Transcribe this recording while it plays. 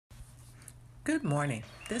Good morning.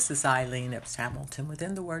 This is Eileen Epps Hamilton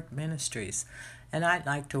within the Word Ministries, and I'd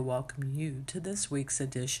like to welcome you to this week's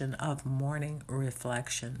edition of Morning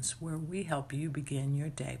Reflections, where we help you begin your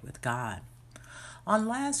day with God. On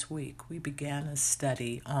last week, we began a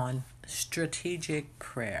study on strategic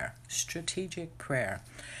prayer,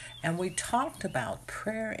 and we talked about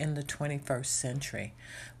prayer in the 21st century.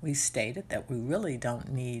 We stated that we really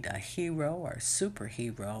don't need a hero or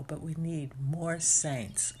superhero, but we need more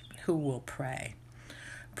saints who will pray.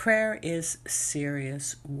 Prayer is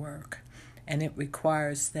serious work, and it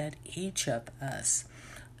requires that each of us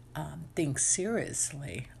think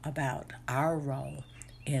seriously about our role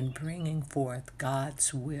in bringing forth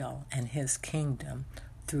God's will and His kingdom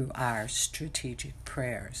through our strategic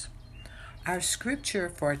prayers. Our scripture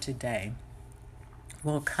for today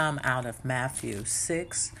will come out of Matthew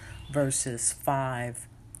 6, verses 5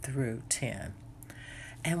 through 10.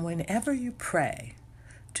 And whenever you pray,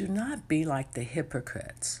 do not be like the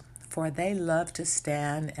hypocrites, for they love to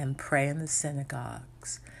stand and pray in the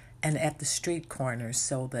synagogues and at the street corners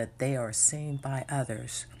so that they are seen by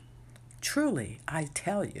others. Truly, I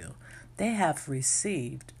tell you, they have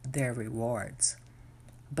received their rewards.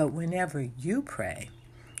 But whenever you pray,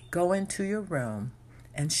 go into your room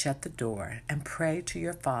and shut the door and pray to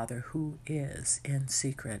your Father who is in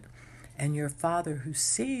secret, and your Father who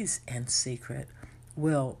sees in secret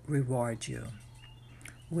will reward you.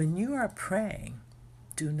 When you are praying,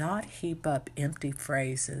 do not heap up empty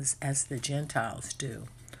phrases as the Gentiles do,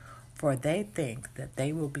 for they think that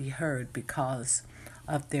they will be heard because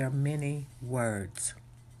of their many words.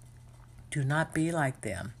 Do not be like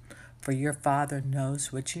them, for your Father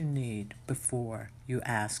knows what you need before you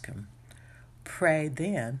ask Him. Pray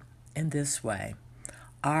then in this way: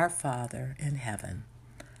 Our Father in heaven,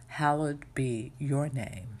 hallowed be your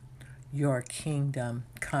name. Your kingdom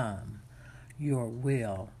come. Your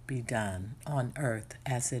will be done on earth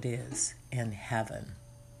as it is in heaven.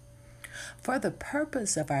 For the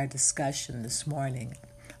purpose of our discussion this morning,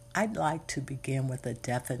 I'd like to begin with a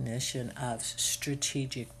definition of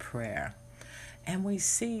strategic prayer. And we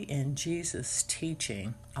see in Jesus'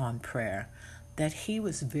 teaching on prayer that He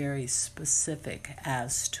was very specific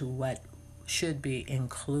as to what should be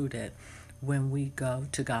included when we go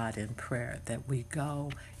to God in prayer, that we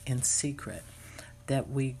go in secret, that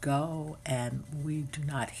we go and we do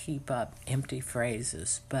not heap up empty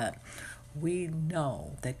phrases, but we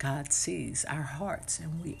know that God sees our hearts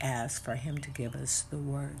and we ask for Him to give us the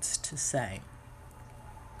words to say.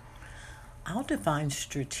 I'll define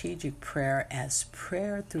strategic prayer as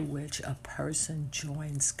prayer through which a person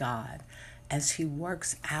joins God as He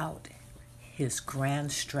works out His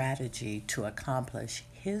grand strategy to accomplish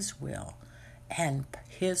His will and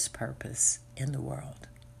His purpose in the world.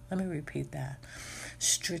 Let me repeat that.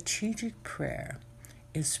 Strategic prayer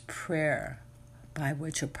is prayer by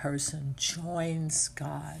which a person joins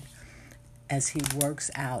God as He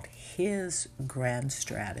works out His grand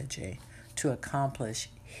strategy to accomplish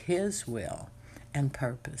His will and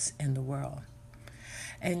purpose in the world.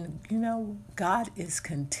 And God is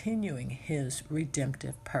continuing His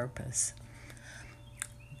redemptive purpose,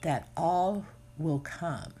 that all will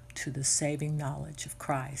come to the saving knowledge of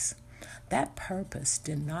Christ. That purpose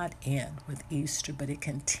did not end with Easter, but it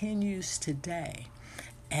continues today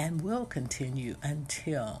and will continue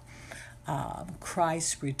until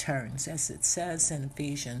Christ returns, as it says in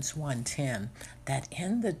Ephesians 1:10, that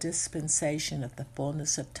in the dispensation of the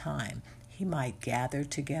fullness of time, He might gather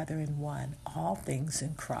together in one all things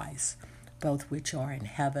in Christ, both which are in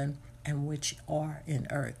heaven and which are in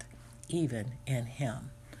earth, even in Him.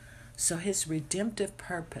 So His redemptive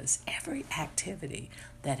purpose, every activity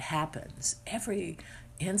that happens, every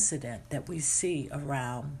incident that we see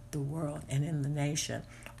around the world and in the nation,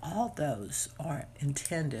 all those are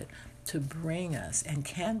intended to bring us and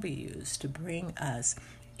can be used to bring us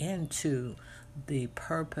into the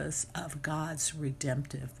purpose of God's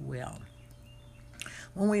redemptive will.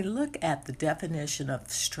 When we look at the definition of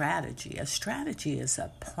strategy, a strategy is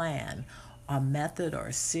a plan, a method, or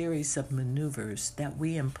a series of maneuvers that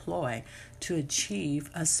we employ to achieve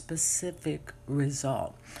a specific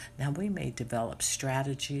result. Now, we may develop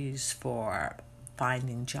strategies for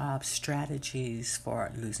finding jobs, strategies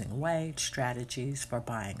for losing weight, strategies for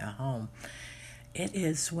buying a home. It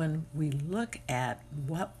is when we look at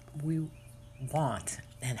what we want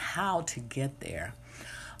and how to get there.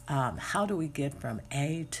 How do we get from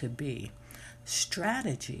A to B?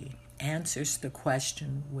 Strategy answers the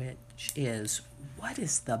question, which is, what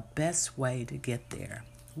is the best way to get there?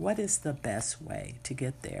 What is the best way to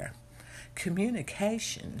get there?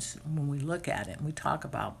 Communications, when we look at it and we talk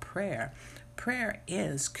about prayer, prayer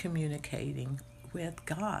is communicating with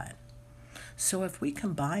God. So if we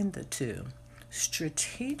combine the two,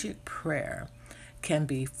 strategic prayer can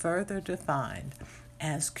be further defined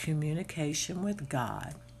as communication with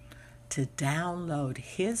God to download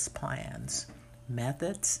His plans,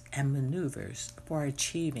 methods, and maneuvers for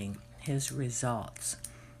achieving His results.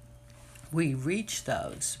 We reach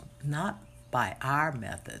those not by our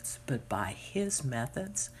methods, but by His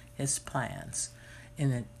methods, His plans,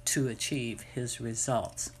 to achieve His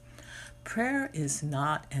results. Prayer is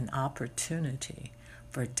not an opportunity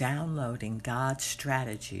for downloading God's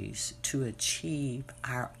strategies to achieve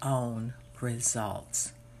our own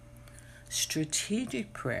results.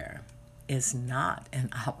 Strategic prayer is not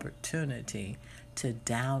an opportunity to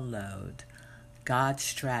download God's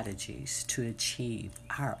strategies to achieve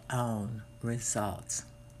our own results.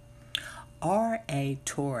 R.A.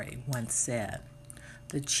 Torrey once said,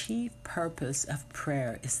 "The chief purpose of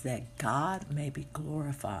prayer is that God may be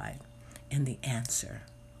glorified in the answer."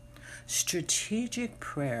 Strategic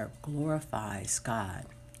prayer glorifies God,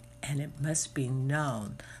 and it must be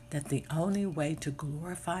known that the only way to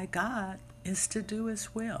glorify God is to do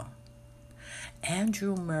His will.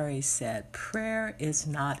 Andrew Murray said, "Prayer is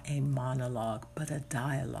not a monologue, but a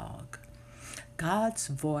dialogue." God's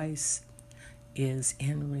voice is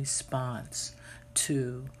in response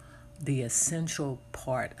to the essential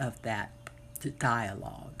part of that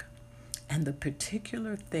dialogue. And the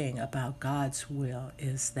particular thing about God's will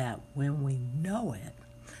is that when we know it,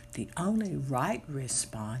 the only right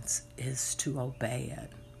response is to obey it.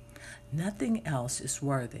 Nothing else is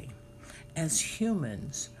worthy. As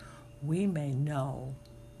humans, we may know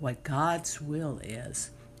what God's will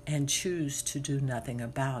is and choose to do nothing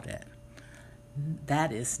about it.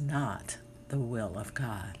 That is not the will of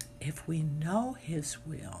God. If we know His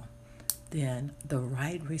will, then the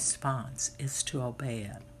right response is to obey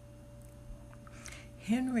it.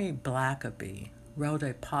 Henry Blackaby wrote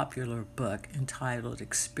a popular book entitled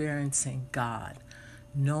Experiencing God,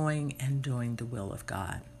 Knowing and Doing the Will of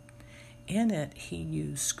God. In it, he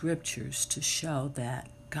used scriptures to show that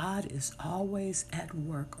God is always at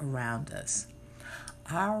work around us.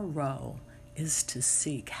 Our role is to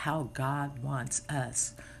seek how God wants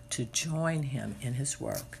us to join Him in His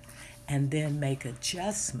work and then make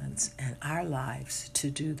adjustments in our lives to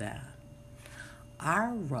do that.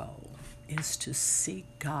 Our role is to seek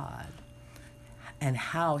God and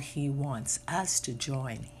how He wants us to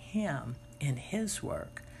join Him in His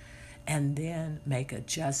work and then make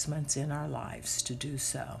adjustments in our lives to do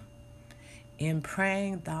so. In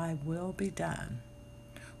praying, "Thy will be done,"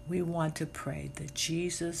 we want to pray that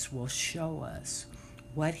Jesus will show us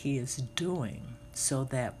what He is doing so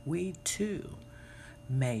that we too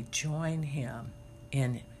may join Him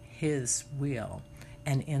in His will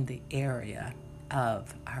and in the area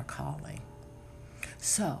of our calling.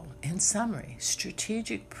 So, in summary,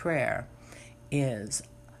 strategic prayer is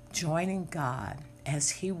joining God as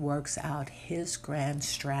He works out His grand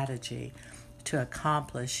strategy to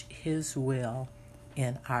accomplish His will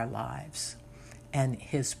in our lives and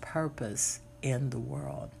His purpose in the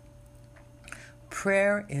world.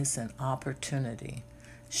 Prayer is an opportunity.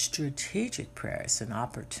 Strategic prayer is an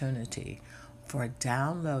opportunity for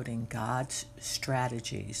downloading God's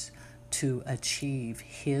strategies to achieve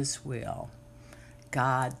His will.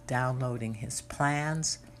 God downloading His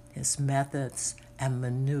plans, His methods, and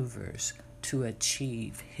maneuvers to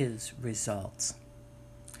achieve His results.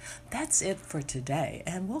 That's it for today,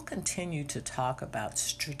 and we'll continue to talk about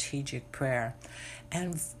strategic prayer.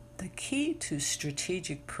 And the key to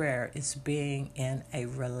strategic prayer is being in a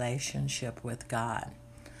relationship with God.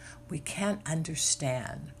 We can't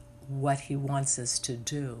understand what He wants us to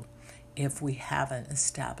do if we haven't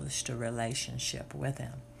established a relationship with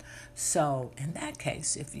Him. So in that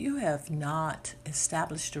case, if you have not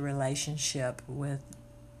established a relationship with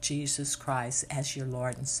Jesus Christ as your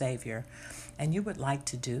Lord and Savior, and you would like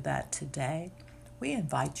to do that today, we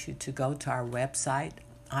invite you to go to our website,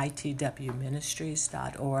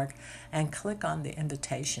 itwministries.org, and click on the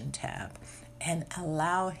invitation tab and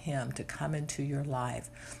allow Him to come into your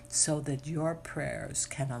life so that your prayers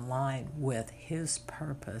can align with His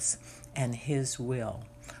purpose and His will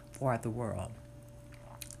for the world.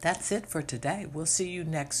 That's it for today. We'll see you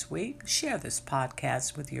next week. Share this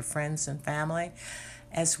podcast with your friends and family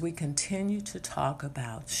as we continue to talk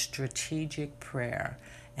about strategic prayer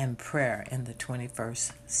and prayer in the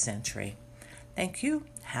 21st century. Thank you.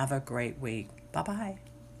 Have a great week. Bye-bye.